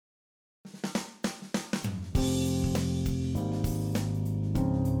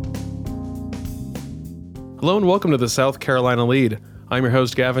Hello and welcome to the South Carolina Lead. I'm your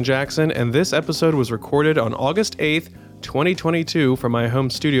host, Gavin Jackson, and this episode was recorded on August 8th, 2022 from my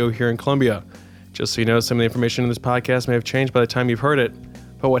home studio here in Columbia. Just so you know, some of the information in this podcast may have changed by the time you've heard it.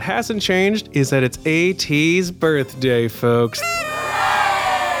 But what hasn't changed is that it's AT's birthday, folks.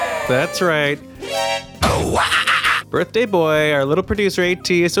 That's right. Birthday boy, our little producer AT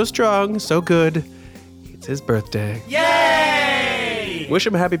is so strong, so good. It's his birthday. Yay! Wish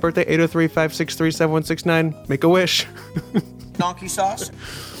him a happy birthday, 803-563-7169. Make a wish. Donkey sauce.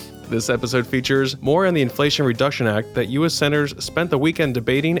 This episode features more on the Inflation Reduction Act that U.S. senators spent the weekend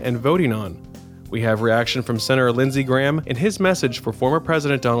debating and voting on. We have reaction from Senator Lindsey Graham in his message for former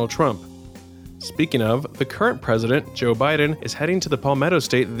President Donald Trump. Speaking of, the current president, Joe Biden, is heading to the Palmetto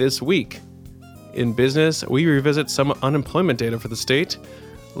State this week. In business, we revisit some unemployment data for the state,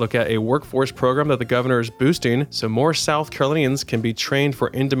 look at a workforce program that the governor is boosting so more South Carolinians can be trained for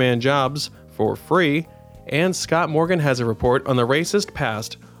in-demand jobs for free, and Scott Morgan has a report on the racist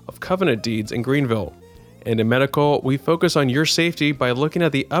past of covenant deeds in Greenville. And in medical, we focus on your safety by looking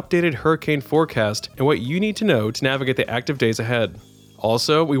at the updated hurricane forecast and what you need to know to navigate the active days ahead.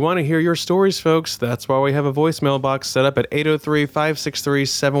 Also, we want to hear your stories, folks. That's why we have a voicemail box set up at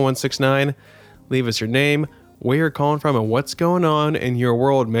 803-563-7169. Leave us your name, where you're calling from, and what's going on in your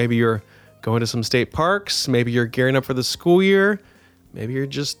world. Maybe you're going to some state parks. Maybe you're gearing up for the school year. Maybe you're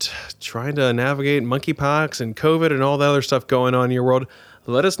just trying to navigate monkeypox and COVID and all that other stuff going on in your world.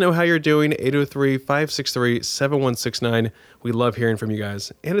 Let us know how you're doing, 803-563-7169. We love hearing from you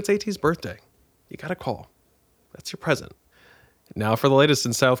guys. And it's AT's birthday. You got to call. That's your present. Now for the latest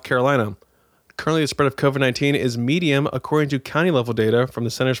in South Carolina. Currently, the spread of COVID-19 is medium according to county-level data from the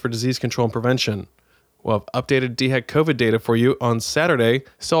Centers for Disease Control and Prevention. We'll have updated DHEC COVID data for you on Saturday,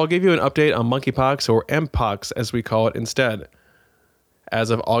 so I'll give you an update on monkeypox, or Mpox as we call it instead.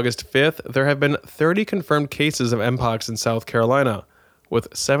 As of August 5th, there have been 30 confirmed cases of Mpox in South Carolina, with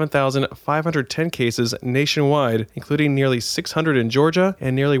 7,510 cases nationwide, including nearly 600 in Georgia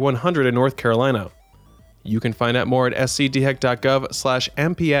and nearly 100 in North Carolina. You can find out more at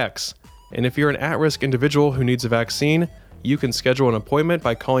scdhec.gov/MPX. And if you're an at-risk individual who needs a vaccine, you can schedule an appointment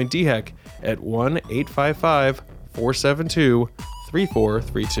by calling DHEC at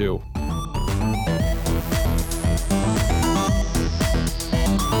 1-855-472-3432.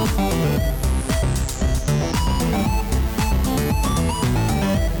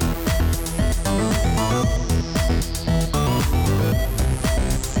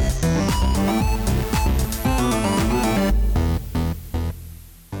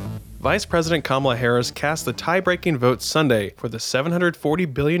 Vice President Kamala Harris cast the tie-breaking vote Sunday for the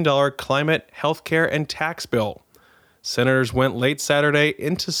 $740 billion climate, healthcare, and tax bill. Senators went late Saturday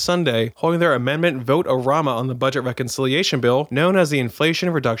into Sunday holding their amendment vote-a-rama on the budget reconciliation bill known as the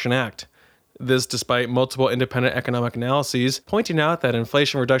Inflation Reduction Act. This despite multiple independent economic analyses pointing out that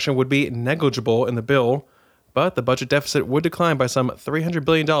inflation reduction would be negligible in the bill, but the budget deficit would decline by some $300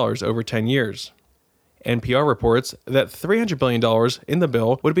 billion over 10 years. NPR reports that $300 billion in the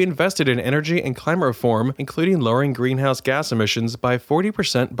bill would be invested in energy and climate reform, including lowering greenhouse gas emissions by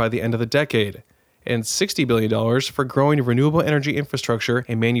 40% by the end of the decade, and $60 billion for growing renewable energy infrastructure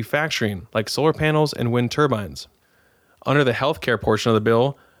and manufacturing, like solar panels and wind turbines. Under the healthcare portion of the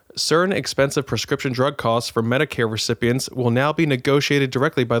bill, certain expensive prescription drug costs for Medicare recipients will now be negotiated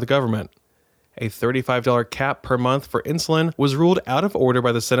directly by the government. A $35 cap per month for insulin was ruled out of order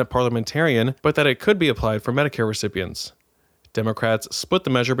by the Senate parliamentarian, but that it could be applied for Medicare recipients. Democrats split the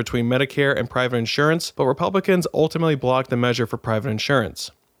measure between Medicare and private insurance, but Republicans ultimately blocked the measure for private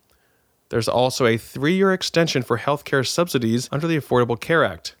insurance. There's also a 3-year extension for healthcare subsidies under the Affordable Care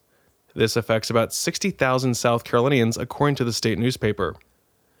Act. This affects about 60,000 South Carolinians, according to the state newspaper.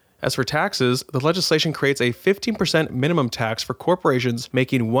 As for taxes, the legislation creates a 15% minimum tax for corporations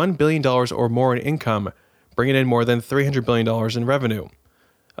making $1 billion or more in income, bringing in more than $300 billion in revenue.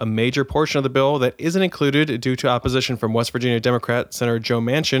 A major portion of the bill that isn't included due to opposition from West Virginia Democrat Senator Joe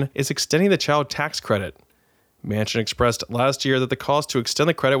Manchin is extending the child tax credit. Manchin expressed last year that the cost to extend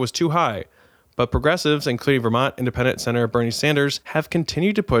the credit was too high, but progressives, including Vermont Independent Senator Bernie Sanders, have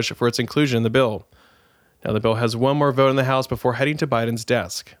continued to push for its inclusion in the bill. Now the bill has one more vote in the House before heading to Biden's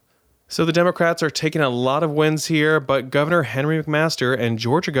desk. So the Democrats are taking a lot of wins here, but Governor Henry McMaster and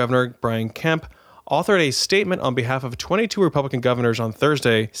Georgia Governor Brian Kemp authored a statement on behalf of 22 Republican governors on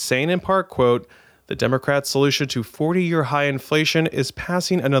Thursday, saying in part, quote, "The Democrats' solution to 40-year high inflation is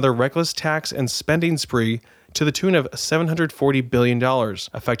passing another reckless tax and spending spree to the tune of $740 billion,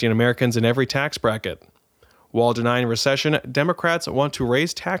 affecting Americans in every tax bracket. While denying recession, Democrats want to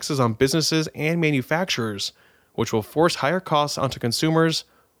raise taxes on businesses and manufacturers, which will force higher costs onto consumers,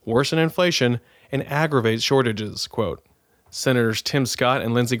 worsen inflation, and aggravate shortages, quote. Senators Tim Scott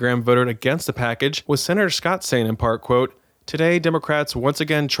and Lindsey Graham voted against the package, with Senator Scott saying in part, quote, "Today, Democrats once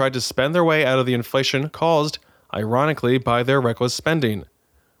again tried to spend their way out of the inflation caused, ironically, by their reckless spending.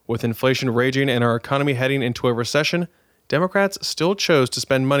 With inflation raging and our economy heading into a recession, Democrats still chose to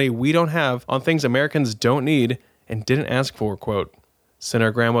spend money we don't have on things Americans don't need and didn't ask for," quote.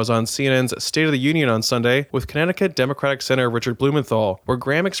 Senator Graham was on CNN's State of the Union on Sunday with Connecticut Democratic Senator Richard Blumenthal, where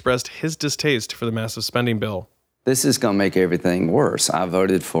Graham expressed his distaste for the massive spending bill. This is going to make everything worse. I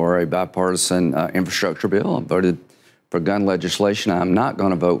voted for a bipartisan infrastructure bill. I voted for gun legislation. I'm not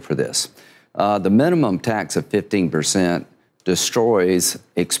going to vote for this. The minimum tax of 15% destroys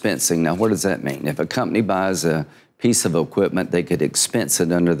expensing. Now, what does that mean? If a company buys a piece of equipment, they could expense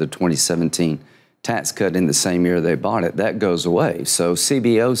it under the 2017 tax cut in the same year they bought it. That goes away. So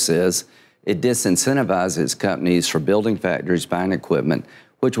CBO says it disincentivizes companies for building factories, buying equipment,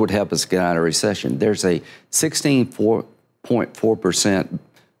 which would help us get out of recession. There's a 16.4%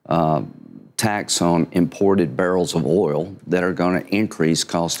 tax on imported barrels of oil that are going to increase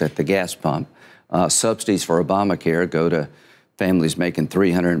cost at the gas pump. Subsidies for Obamacare go to families making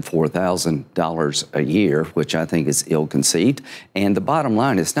 $304,000 a year, which I think is ill-conceived. And the bottom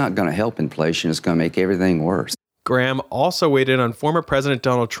line, it's not going to help inflation. It's going to make everything worse. Graham also weighed in on former President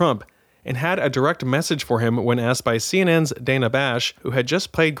Donald Trump and had a direct message for him when asked by CNN's Dana Bash, who had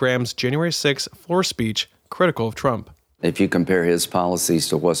just played Graham's January 6 floor speech critical of Trump. If you compare his policies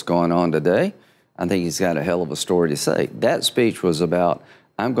to what's going on today, I think he's got a hell of a story to say. That speech was about,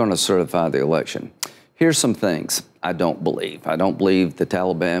 I'm going to certify the election. Here's some things I don't believe. I don't believe the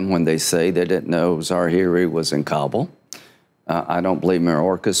Taliban when they say they didn't know Zawahiri was in Kabul. I don't believe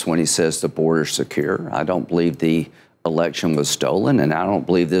Mayorkas when he says the border's secure. I don't believe the election was stolen, and I don't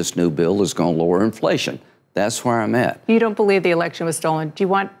believe this new bill is going to lower inflation. That's where I'm at. You don't believe the election was stolen. Do you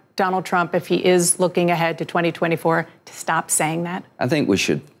want Donald Trump, if he is looking ahead to 2024, to stop saying that? I think we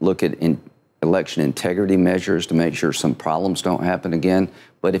should look at election integrity measures to make sure some problems don't happen again.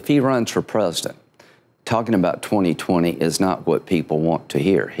 But if he runs for president, talking about 2020 is not what people want to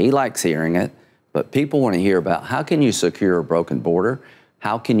hear. He likes hearing it, but people want to hear about how can you secure a broken border?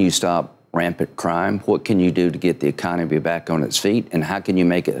 How can you stop rampant crime? What can you do to get the economy back on its feet? And how can you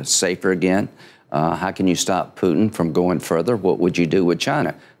make it safer again? How can you stop Putin from going further? What would you do with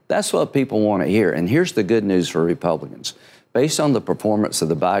China? That's what people want to hear. And here's the good news for Republicans. Based on the performance of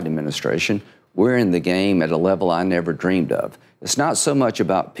the Biden administration, we're in the game at a level I never dreamed of. It's not so much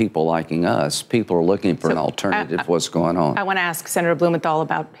about people liking us. People are looking for an alternative to what's going on. I want to ask Senator Blumenthal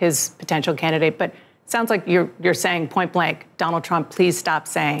about his potential candidate, but it sounds like you're saying point blank, Donald Trump, please stop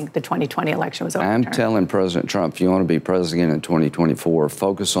saying the 2020 election was overturned. I'm telling President Trump, if you want to be president in 2024,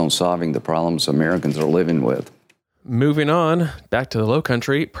 focus on solving the problems Americans are living with. Moving on, back to the low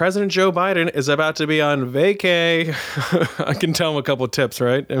country, President Joe Biden is about to be on vacay. I can tell him a couple of tips,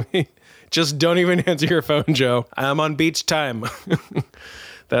 right? I mean, just don't even answer your phone, Joe. I'm on beach time.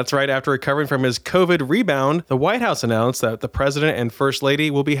 That's right. After recovering from his COVID rebound, the White House announced that the president and first lady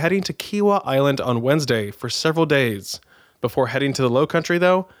will be heading to Kiawah Island on Wednesday for several days. Before heading to the low country,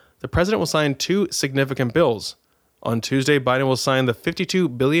 though, the president will sign two significant bills. On Tuesday, Biden will sign the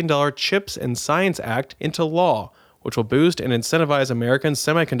 $52 billion CHIPS and Science Act into law, which will boost and incentivize American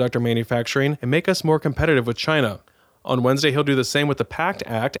semiconductor manufacturing and make us more competitive with China. On Wednesday, he'll do the same with the PACT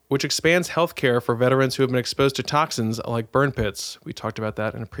Act, which expands health care for veterans who have been exposed to toxins like burn pits. We talked about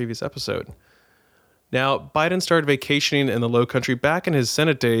that in a previous episode. Now, Biden started vacationing in the low country back in his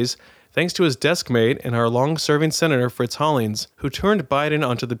Senate days, thanks to his desk mate and our long-serving Senator Fritz Hollings, who turned Biden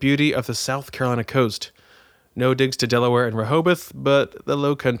onto the beauty of the South Carolina coast. No digs to Delaware and Rehoboth, but the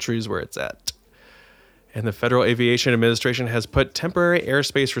low country is where it's at. And the Federal Aviation Administration has put temporary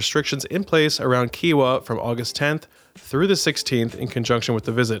airspace restrictions in place around Kiawah from August 10th through the 16th in conjunction with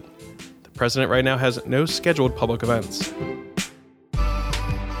the visit. The president right now has no scheduled public events.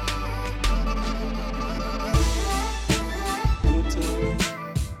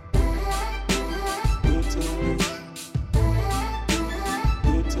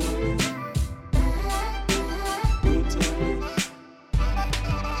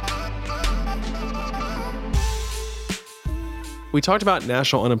 We talked about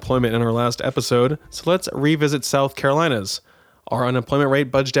national unemployment in our last episode, so let's revisit South Carolina's. Our unemployment rate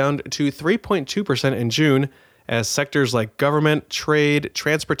budged down to 3.2% in June, as sectors like government, trade,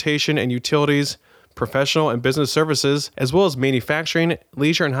 transportation and utilities, professional and business services, as well as manufacturing,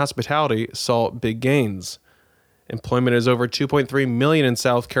 leisure and hospitality saw big gains. Employment is over 2.3 million in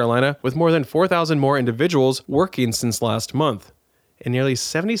South Carolina, with more than 4,000 more individuals working since last month. and nearly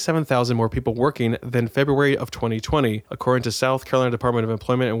 77,000 more people working than February of 2020, according to South Carolina Department of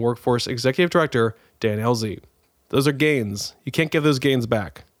Employment and Workforce Executive Director Dan Elzy. Those are gains. You can't give those gains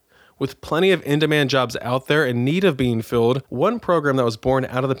back. With plenty of in-demand jobs out there in need of being filled, one program that was born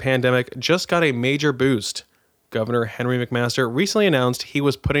out of the pandemic just got a major boost. Governor Henry McMaster recently announced he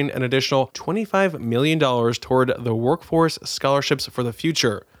was putting an additional $25 million toward the Workforce Scholarships for the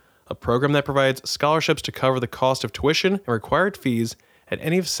Future, a program that provides scholarships to cover the cost of tuition and required fees at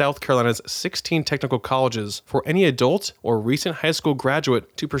any of South Carolina's 16 technical colleges for any adult or recent high school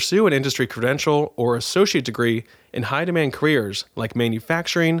graduate to pursue an industry credential or associate degree in high-demand careers like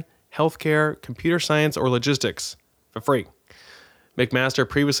manufacturing, healthcare, computer science, or logistics for free. McMaster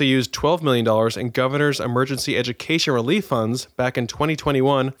previously used $12 million in Governor's Emergency Education Relief Funds back in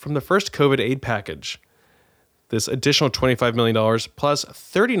 2021 from the first COVID aid package. This additional $25 million plus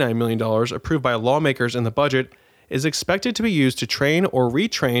 $39 million approved by lawmakers in the budget is expected to be used to train or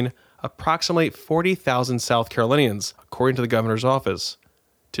retrain approximately 40,000 South Carolinians, according to the governor's office.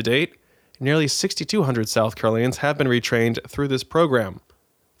 To date, nearly 6,200 South Carolinians have been retrained through this program.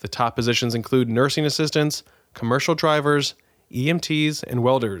 The top positions include nursing assistants, commercial drivers, EMTs, and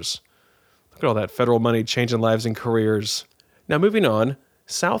welders. Look at all that federal money changing lives and careers. Now moving on,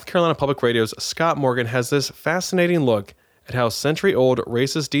 South Carolina Public Radio's Scott Morgan has this fascinating look at how century-old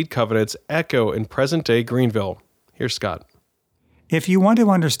racist deed covenants echo in present-day Greenville. Here's Scott. If you want to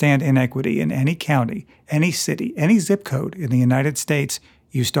understand inequity in any county, any city, any zip code in the United States,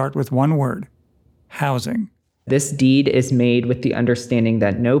 you start with one word: housing. This deed is made with the understanding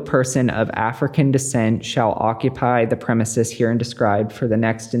that no person of African descent shall occupy the premises herein described for the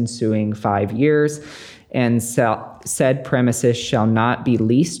next ensuing 5 years, and said premises shall not be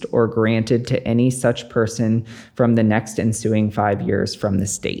leased or granted to any such person from the next ensuing 5 years from the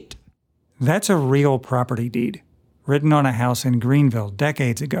state. That's a real property deed, written on a house in Greenville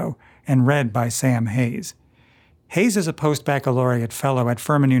decades ago and read by Sam Hayes. Hayes is a post-baccalaureate fellow at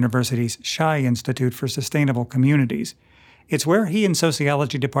Furman University's Schei Institute for Sustainable Communities. It's where he and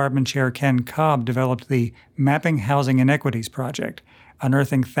Sociology Department Chair Ken Cobb developed the Mapping Housing Inequities Project,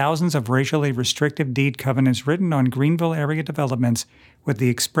 unearthing thousands of racially restrictive deed covenants written on Greenville area developments with the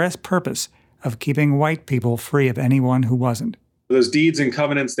express purpose of keeping white people free of anyone who wasn't. Those deeds and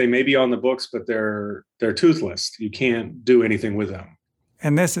covenants, they may be on the books, but they're toothless. You can't do anything with them.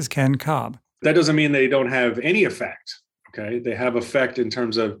 And this is Ken Cobb. That doesn't mean they don't have any effect, okay? They have effect in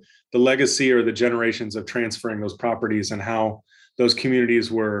terms of the legacy or the generations of transferring those properties and how those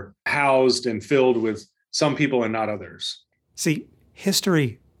communities were housed and filled with some people and not others. See,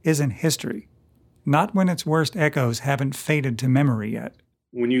 history isn't history, not when its worst echoes haven't faded to memory yet.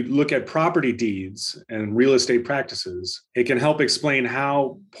 When you look at property deeds and real estate practices, it can help explain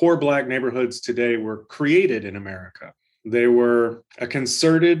how poor Black neighborhoods today were created in America. They were a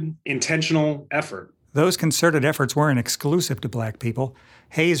concerted, intentional effort. Those concerted efforts weren't exclusive to Black people.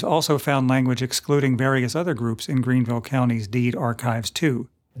 Hayes also found language excluding various other groups in Greenville County's deed archives, too.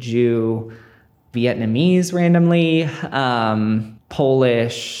 Jew, Vietnamese randomly,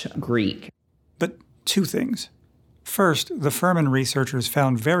 Polish, Greek. But two things. First, the Furman researchers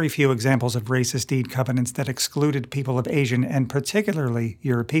found very few examples of racist deed covenants that excluded people of Asian and particularly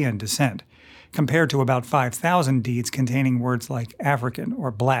European descent, compared to about 5,000 deeds containing words like African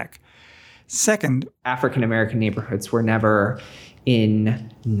or Black. Second, African American neighborhoods were never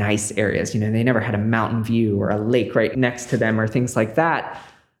in nice areas. They never had a mountain view or a lake right next to them or things like that.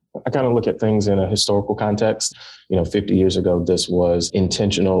 I kind of look at things in a historical context. 50 years ago, this was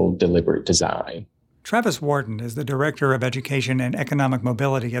intentional, deliberate design. Travis Wharton is the Director of Education and Economic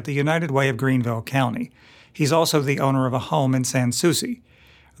Mobility at the United Way of Greenville County. He's also the owner of a home in Sans Souci.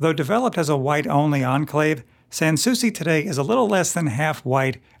 Though developed as a white-only enclave, Sans Souci today is a little less than half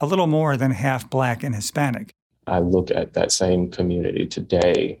white, a little more than half Black and Hispanic. I look at that same community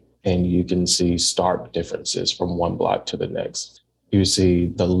today, and you can see stark differences from one block to the next. You see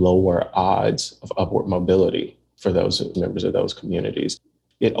the lower odds of upward mobility for those members of those communities.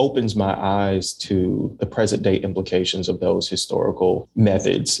 It opens my eyes to the present day implications of those historical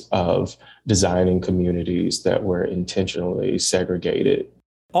methods of designing communities that were intentionally segregated.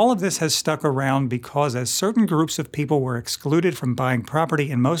 All of this has stuck around because as certain groups of people were excluded from buying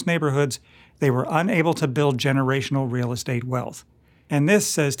property in most neighborhoods, they were unable to build generational real estate wealth. And this,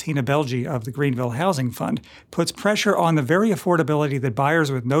 says Tina Belgi of the Greenville Housing Fund, puts pressure on the very affordability that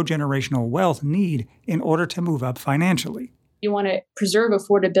buyers with no generational wealth need in order to move up financially. You want to preserve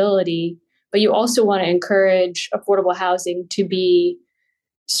affordability, but you also want to encourage affordable housing to be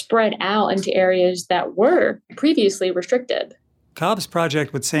spread out into areas that were previously restricted. Cobb's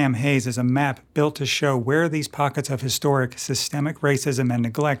project with Sam Hayes is a map built to show where these pockets of historic systemic racism and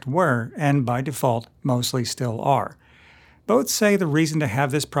neglect were, and by default, mostly still are. Both say the reason to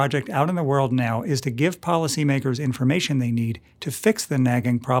have this project out in the world now is to give policymakers information they need to fix the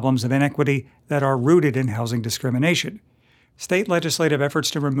nagging problems of inequity that are rooted in housing discrimination. State legislative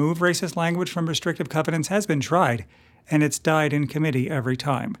efforts to remove racist language from restrictive covenants has been tried, and it's died in committee every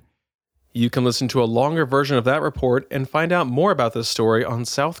time. You can listen to a longer version of that report and find out more about this story on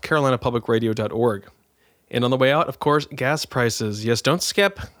southcarolinapublicradio.org. And on the way out, of course, gas prices. Yes, don't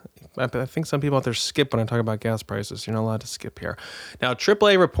skip. I think some people out there skip when I talk about gas prices. You're not allowed to skip here. Now,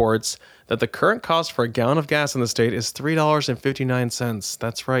 AAA reports that the current cost for a gallon of gas in the state is $3.59.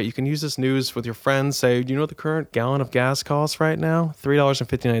 That's right. You can use this news with your friends. Say, do you know what the current gallon of gas costs right now?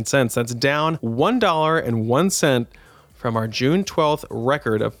 $3.59. That's down $1.01 from our June 12th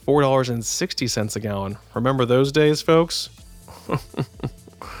record of $4.60 a gallon. Remember those days, folks?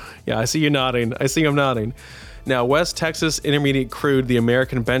 Yeah, I see you nodding. I see him nodding. Now, West Texas Intermediate Crude, the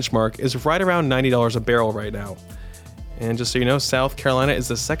American benchmark, is right around $90 a barrel right now. And just so you know, South Carolina is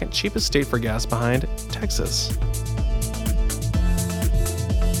the second cheapest state for gas behind Texas.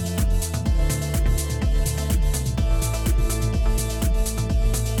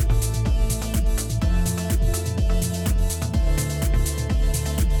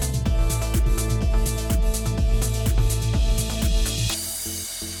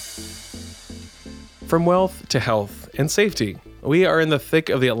 From wealth to health and safety, we are in the thick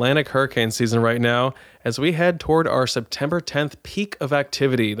of the Atlantic hurricane season right now as we head toward our September 10th peak of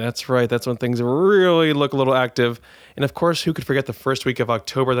activity. That's right, that's when things really look a little active. And of course, who could forget the first week of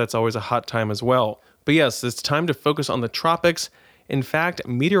October? That's always a hot time as well. But yes, it's time to focus on the tropics. In fact,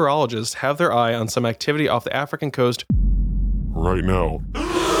 meteorologists have their eye on some activity off the African coast right now.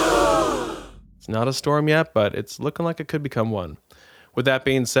 It's not a storm yet, but it's looking like it could become one. With that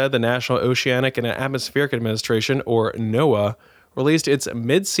being said, the National Oceanic and Atmospheric Administration, or NOAA, released its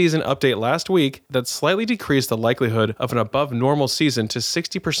mid-season update last week that slightly decreased the likelihood of an above-normal season to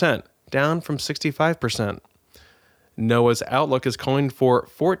 60%, down from 65%. NOAA's outlook is calling for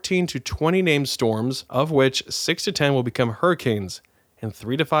 14 to 20 named storms, of which 6 to 10 will become hurricanes, and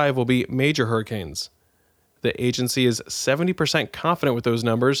 3 to 5 will be major hurricanes. The agency is 70% confident with those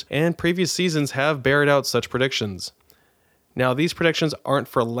numbers, and previous seasons have bared out such predictions. Now, these predictions aren't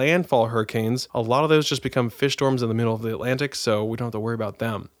for landfall hurricanes. A lot of those just become fish storms in the middle of the Atlantic, so we don't have to worry about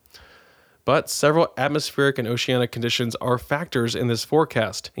them. But several atmospheric and oceanic conditions are factors in this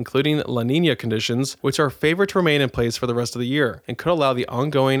forecast, including La Niña conditions, which are favored to remain in place for the rest of the year and could allow the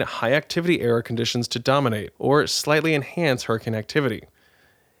ongoing high-activity era conditions to dominate or slightly enhance hurricane activity.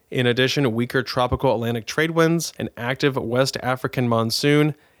 In addition, weaker tropical Atlantic trade winds, an active West African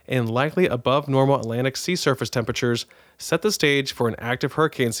monsoon, and likely above normal Atlantic sea surface temperatures set the stage for an active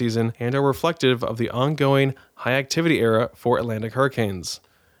hurricane season and are reflective of the ongoing high activity era for Atlantic hurricanes.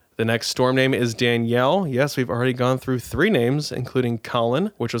 The next storm name is Danielle. Yes, we've already gone through 3 names, including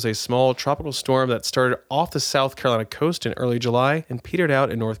Colin, which was a small tropical storm that started off the South Carolina coast in early July and petered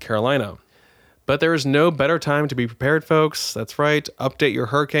out in North Carolina. But there is no better time to be prepared, folks. That's right, update your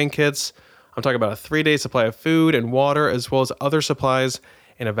hurricane kits. I'm talking about a 3-day supply of food and water, as well as other supplies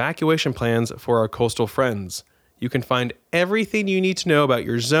and evacuation plans for our coastal friends. You can find everything you need to know about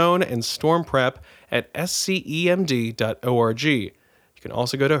your zone and storm prep at scemd.org. You can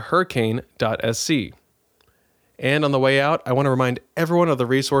also go to hurricane.sc. And on the way out, I want to remind everyone of the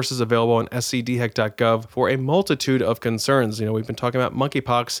resources available on scdhec.gov for a multitude of concerns. You know, we've been talking about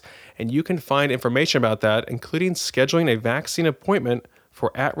monkeypox, and you can find information about that, including scheduling a vaccine appointment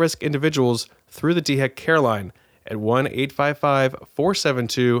for at-risk individuals through the DHEC Care Line at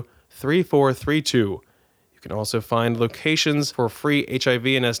 1-855-472-3432. You can also find locations for free HIV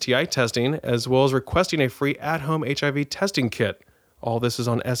and STI testing, as well as requesting a free at-home HIV testing kit. All this is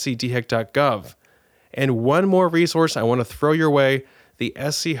on scdhec.gov. And one more resource I want to throw your way, the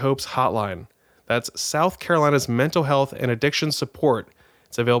SC Hopes Hotline. That's South Carolina's mental health and addiction support.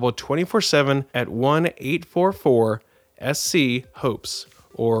 It's available 24/7 at 1-844-SC-HOPES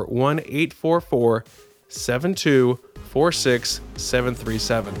or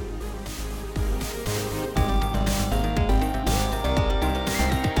 1-844-7246-737.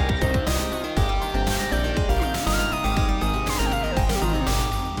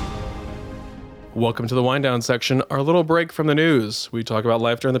 Welcome to the Wind Down section, our little break from the news. We talk about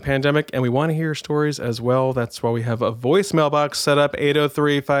life during the pandemic, and we want to hear your stories as well. That's why we have a voicemail box set up,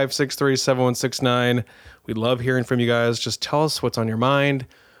 803-563-7169. We love hearing from you guys. Just tell us what's on your mind.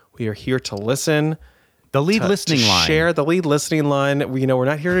 We are here to listen. The lead listening line. Share the lead listening line. We're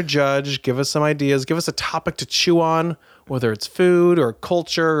not here to judge. Give us some ideas. Give us a topic to chew on, whether it's food or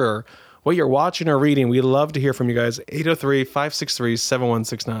culture or what you're watching or reading. We love to hear from you guys.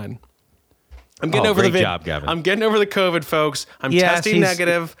 803-563-7169. I'm getting over great job, Gavin. I'm getting over the COVID, folks. I'm testing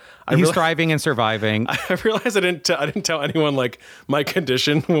negative. He's thriving and surviving. I realized I didn't tell anyone like my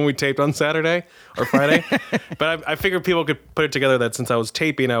condition when we taped on Saturday or Friday, but I figured people could put it together that since I was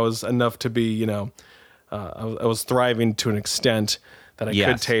taping, I was enough to be, I was thriving to an extent that I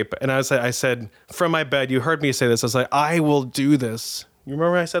could tape. And I said from my bed, you heard me say this. I was like, I will do this. You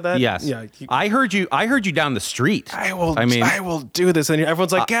remember when I said that? Yes. Yeah. I heard you down the street. I will do this. And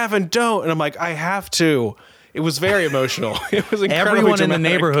everyone's like, Gavin, don't. And I'm like, I have to. It was very emotional. It was incredibly Everyone dramatic. in the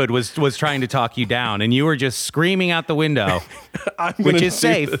neighborhood was trying to talk you down, and you were just screaming out the window, which is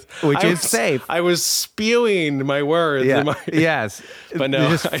safe. I was spewing my words. Yeah. Yes. But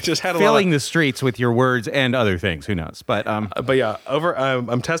no, I just had filling the streets with your words and other things. Who knows? But yeah,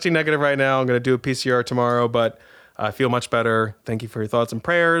 I'm testing negative right now. I'm going to do a PCR tomorrow, but I feel much better. Thank you for your thoughts and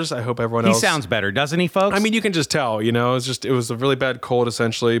prayers. I hope everyone else. He sounds better, doesn't he, folks? I mean, you can just tell. It was a really bad cold,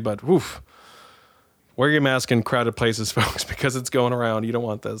 essentially. But woof. Wear your mask in crowded places, folks, because it's going around. You don't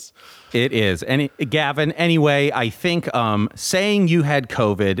want this. It is. And Gavin, anyway, I think saying you had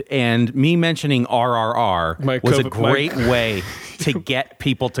COVID and me mentioning RRR was a great way to get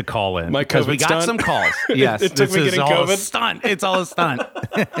people to call in. Because we got some calls. Yes. It took me getting COVID. A stunt. It's all a stunt.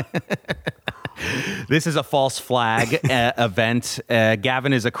 This is a false flag event.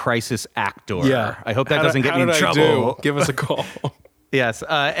 Gavin is a crisis actor. Yeah. I hope that doesn't get me in trouble. Give us a call. Yes.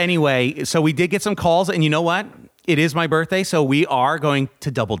 Anyway, so we did get some calls, and you know what? It is my birthday, so we are going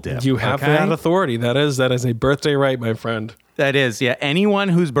to double dip. You have that authority. That is a birthday right, my friend. That is, yeah. Anyone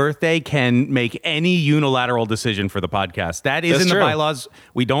whose birthday can make any unilateral decision for the podcast. That is in the bylaws.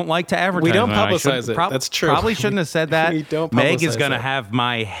 We don't like to advertise. We don't publicize it. That's true. Probably shouldn't have said that. We don't Meg is publicize going to it. have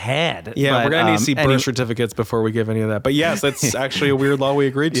my head. Yeah, but, we're going to need to see birth certificates before we give any of that. But yes, that's actually a weird law we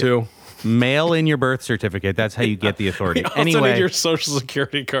agreed to. Mail in your birth certificate. That's how you get the authority. You also need your social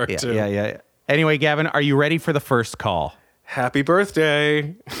security card, too. Yeah. Anyway, Gavin, are you ready for the first call? Happy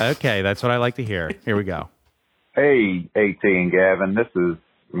birthday. Okay, that's what I like to hear. Here we go. Hey, AT and Gavin. This is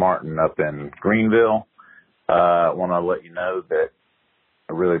Martin up in Greenville. I want to let you know that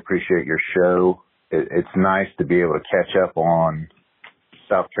I really appreciate your show. It's nice to be able to catch up on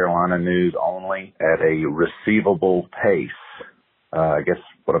South Carolina news only at a receivable pace. I guess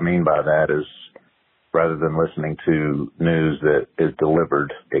what I mean by that is rather than listening to news that is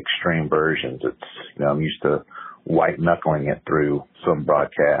delivered extreme versions, I'm used to white knuckling it through some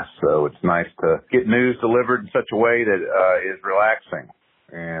broadcasts. So it's nice to get news delivered in such a way that is relaxing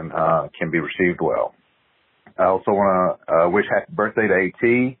and can be received well. I also want to wish happy birthday to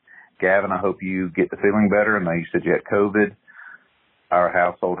AT. Gavin, I hope you get the feeling better. I know you said you had COVID. Our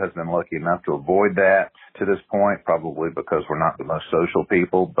household has been lucky enough to avoid that to this point, probably because we're not the most social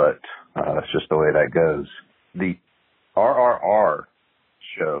people, but that's just the way that goes. The RRR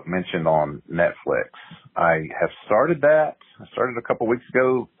show mentioned on Netflix, I have started that. I started a couple weeks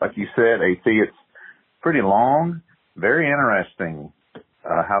ago. Like you said, AT, it's pretty long, very interesting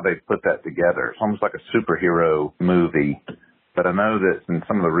how they put that together. It's almost like a superhero movie, but I know that in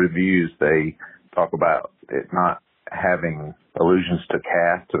some of the reviews they talk about it not having allusions to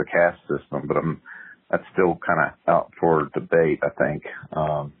the caste system, but that's still kind of out for debate, I think.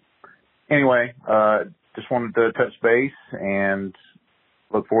 Anyway, just wanted to touch base and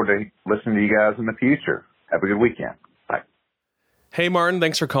look forward to listening to you guys in the future. Have a good weekend. Bye. Hey, Martin,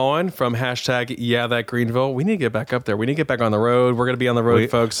 thanks for calling from #YeahThatGreenville. We need to get back up there. We need to get back on the road. We're going to be on the road,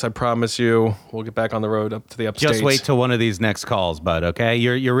 folks. I promise you. We'll get back on the road up to the upstate. Just wait till one of these next calls, bud, okay?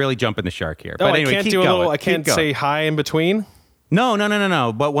 You're really jumping the shark here. No, but anyway, I can't say hi in between? No.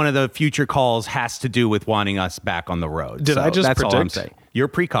 But one of the future calls has to do with wanting us back on the road. Did I just that's predict? All I'm saying. You're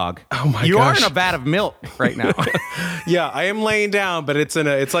precog. Oh my gosh. You are in a vat of milk right now. Yeah, I am laying down, but it's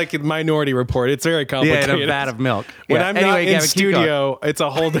like a Minority Report. It's very complicated. Yeah, in a vat of milk. When I'm not in studio, it's a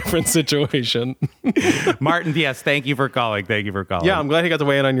whole different situation. Martin, yes, thank you for calling. Yeah, I'm glad he got to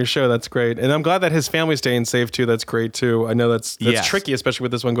weigh in on your show. That's great. And I'm glad that his family's staying safe too. That's great too. I know that's tricky, especially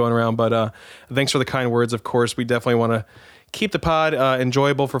with this one going around, but thanks for the kind words. Of course, we definitely want to keep the pod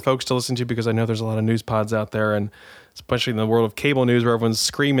enjoyable for folks to listen to, because I know there's a lot of news pods out there, and especially in the world of cable news where everyone's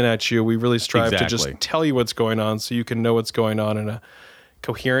screaming at you, we really strive to just tell you what's going on so you can know what's going on in a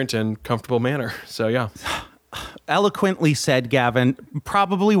coherent and comfortable manner. So, yeah. Eloquently said, Gavin.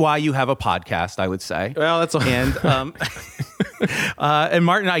 Probably why you have a podcast, I would say. Well, that's all. And and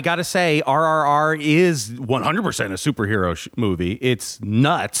Martin, I got to say, RRR is 100% a superhero movie. It's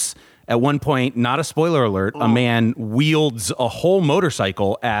nuts. At one point, not a spoiler alert, a man wields a whole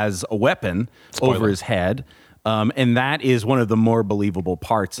motorcycle as a weapon over his head. And that is one of the more believable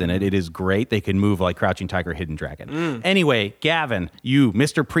parts in it. It is great. They can move like Crouching Tiger, Hidden Dragon. Anyway, Gavin, you,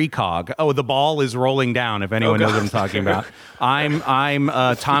 Mr. Precog. Oh, the ball is rolling down, if anyone knows what I'm talking about. I'm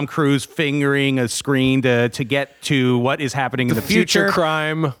Tom Cruise fingering a screen to get to what is happening in the future. Future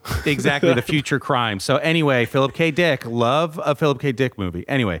crime. Exactly, the future crime. So anyway, Philip K. Dick. Love a Philip K. Dick movie.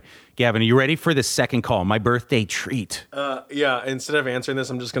 Anyway, Gavin, are you ready for the second call? My birthday treat. Yeah, instead of answering this,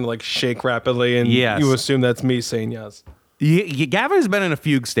 I'm just going to like shake rapidly and Yes. you assume that's me saying yes. Gavin has been in a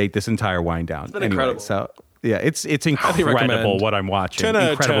fugue state this entire wind down. It's been incredible. So yeah, it's incredible recommend. what I'm watching. 10 out of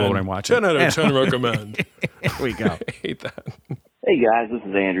Incredible 10. what I'm watching. 10 out of 10 recommend. Here we go. I hate that. Hey guys, this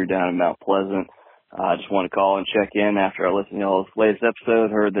is Andrew down in Mount Pleasant. I just want to call and check in after I listened to y'all's latest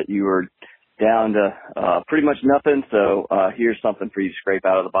episode. Heard that you were down to pretty much nothing, so here's something for you to scrape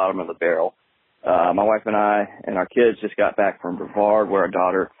out of the bottom of the barrel. My wife and I and our kids just got back from Brevard, where our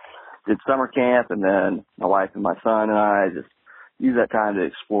daughter did summer camp, and then my wife and my son and I just used that time to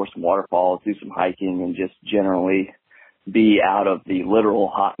explore some waterfalls, do some hiking, and just generally be out of the literal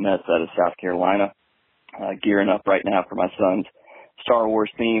hot mess that is South Carolina. Gearing up right now for my son's Star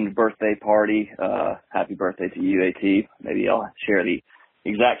Wars themed birthday party. Happy birthday to you, AT. Maybe I'll share the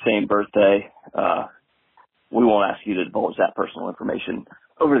exact same birthday. We won't ask you to divulge that personal information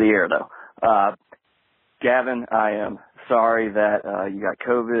over the air, though. Gavin, I am sorry that you got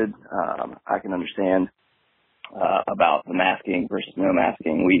COVID. I can understand about the masking versus no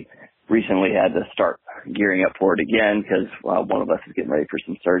masking. We recently had to start gearing up for it again because one of us is getting ready for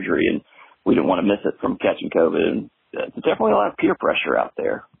some surgery, and we didn't want to miss it from catching COVID. And there's definitely a lot of peer pressure out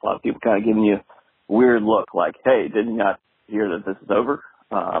there. A lot of people kind of giving you a weird look like, hey, did you not hear that this is over?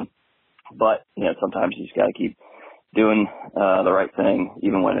 But, sometimes you just got to keep doing the right thing,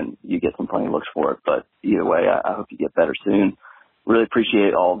 even when you get some funny looks for it. But either way, I hope you get better soon. Really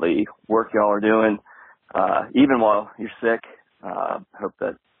appreciate all the work y'all are doing, even while you're sick. Hope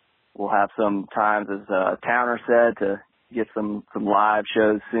that we'll have some times, as Towner said, to get some live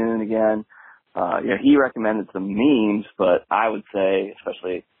shows soon again. He recommended some memes, but I would say,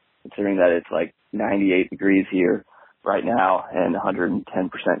 especially considering that it's like 98 degrees here right now and 110%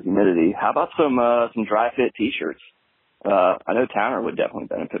 humidity, how about some dry fit t-shirts? I know Towner would definitely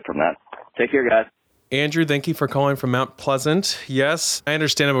benefit from that. Take care, guys. Andrew, thank you for calling from Mount Pleasant. Yes, I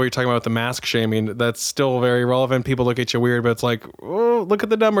understand what you're talking about with the mask shaming. That's still very relevant. People look at you weird, but it's like, oh, look at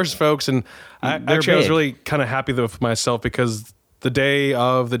the numbers, folks. And I was really kind of happy with myself because the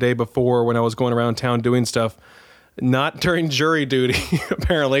day before when I was going around town doing stuff, not during jury duty,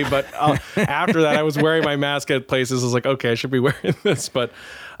 apparently, but after that, I was wearing my mask at places. I was like, okay, I should be wearing this, but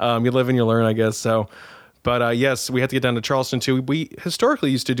you live and you learn, I guess. So, but yes, we had to get down to Charleston too. We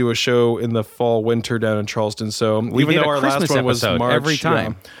historically used to do a show in the fall, winter down in Charleston. So even though our last one was March, every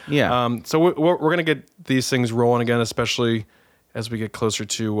time, yeah. So we're going to get these things rolling again, especially as we get closer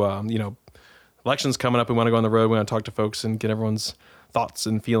to elections coming up. We want to go on the road. We want to talk to folks and get everyone's thoughts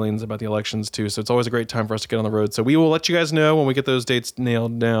and feelings about the elections too. So it's always a great time for us to get on the road. So we will let you guys know when we get those dates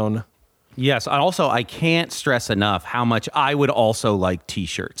nailed down. Yes. I can't stress enough how much I would also like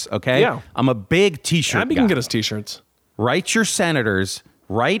t-shirts. Okay. Yeah. I'm a big t-shirt Abby guy. can get us t-shirts. Write your senators,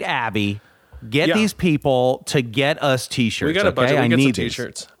 write Abby, get these people to get us t-shirts. We got a budget. Okay? We I get need some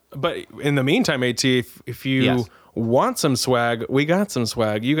t-shirts. But in the meantime, AT, if you want some swag, we got some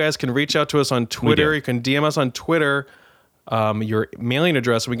swag. You guys can reach out to us on Twitter. You can DM us on Twitter. Your mailing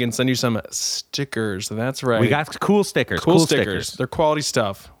address, we can send you some stickers. That's right. We got cool stickers. Cool stickers. They're quality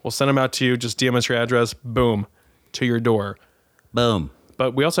stuff. We'll send them out to you. Just DM us your address. Boom. To your door. Boom.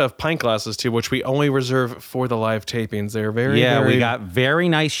 But we also have pint glasses too, which we only reserve for the live tapings. They're very, we got very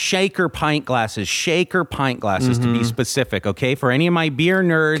nice shaker pint glasses to be specific. Okay, for any of my beer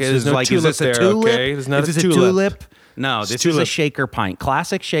nerds, Okay, there's no like, is this a tulip there, tulip? okay? There's not is a this tulip. No, this is a shaker pint,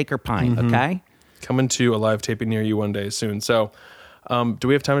 classic shaker pint. Okay, coming to a live taping near you one day soon. So, do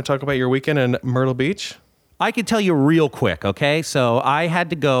we have time to talk about your weekend in Myrtle Beach? I could tell you real quick, okay? So I had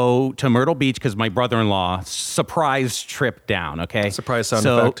to go to Myrtle Beach because my brother-in-law surprise trip down, okay? Surprise sound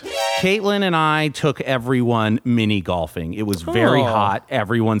effect. Caitlin and I took everyone mini golfing. It was very hot.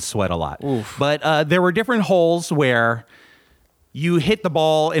 Everyone sweat a lot. Oof. But there were different holes where you hit the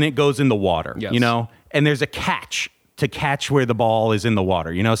ball and it goes in the water, Yes. you know? And there's a catch to catch where the ball is in the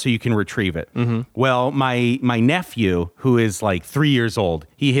water, you know, so you can retrieve it. Mm-hmm. Well, my nephew, who is like 3 years old,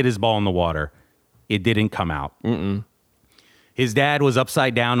 he hit his ball in the water. It didn't come out. His dad was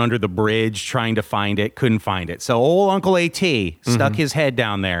upside down under the bridge trying to find it, couldn't find it. So old Uncle AT stuck his head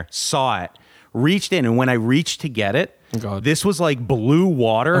down there, saw it, reached in, and when I reached to get it, this was like blue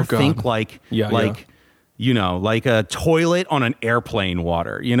water. Think like you know, like a toilet on an airplane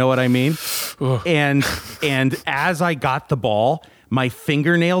water. You know what I mean? and as I got the ball, my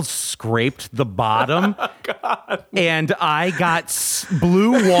fingernails scraped the bottom, and I got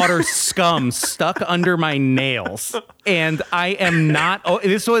blue water scum stuck under my nails. And I am not.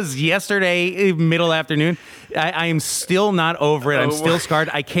 This was yesterday, middle afternoon. I am still not over it. I'm still scarred.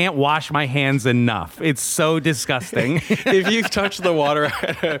 I can't wash my hands enough. It's so disgusting. If you've touched the water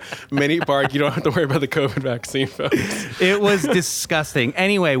at a mini park, you don't have to worry about the COVID vaccine, folks. It was disgusting.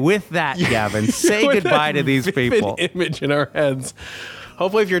 Anyway, with that, Gavin, say goodbye to these people. Image in our heads.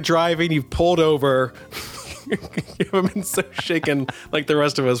 Hopefully, if you're driving, you've pulled over. You haven't been so shaken like the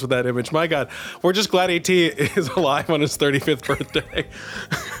rest of us with that image. My God, we're just glad AT is alive on his 35th birthday.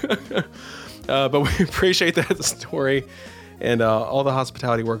 But we appreciate that story and all the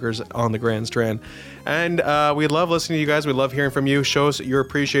hospitality workers on the Grand Strand. And we love listening to you guys. We love hearing from you. Show us your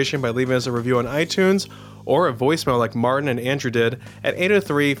appreciation by leaving us a review on iTunes or a voicemail like Martin and Andrew did at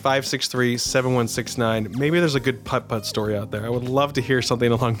 803-563-7169. Maybe there's a good putt-putt story out there. I would love to hear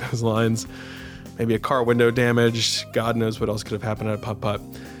something along those lines. Maybe a car window damaged. God knows what else could have happened at a putt-putt.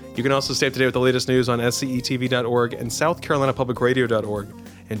 You can also stay up to date with the latest news on scetv.org and southcarolinapublicradio.org.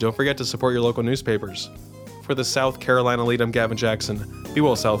 And don't forget to support your local newspapers. For the South Carolina lead, I'm Gavin Jackson. Be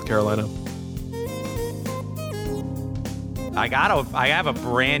well, South Carolina. I have a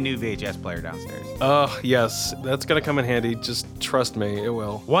brand new VHS player downstairs. Oh, yes. That's going to come in handy. Just trust me, it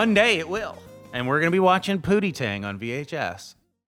will. One day it will. And we're going to be watching Pootie Tang on VHS.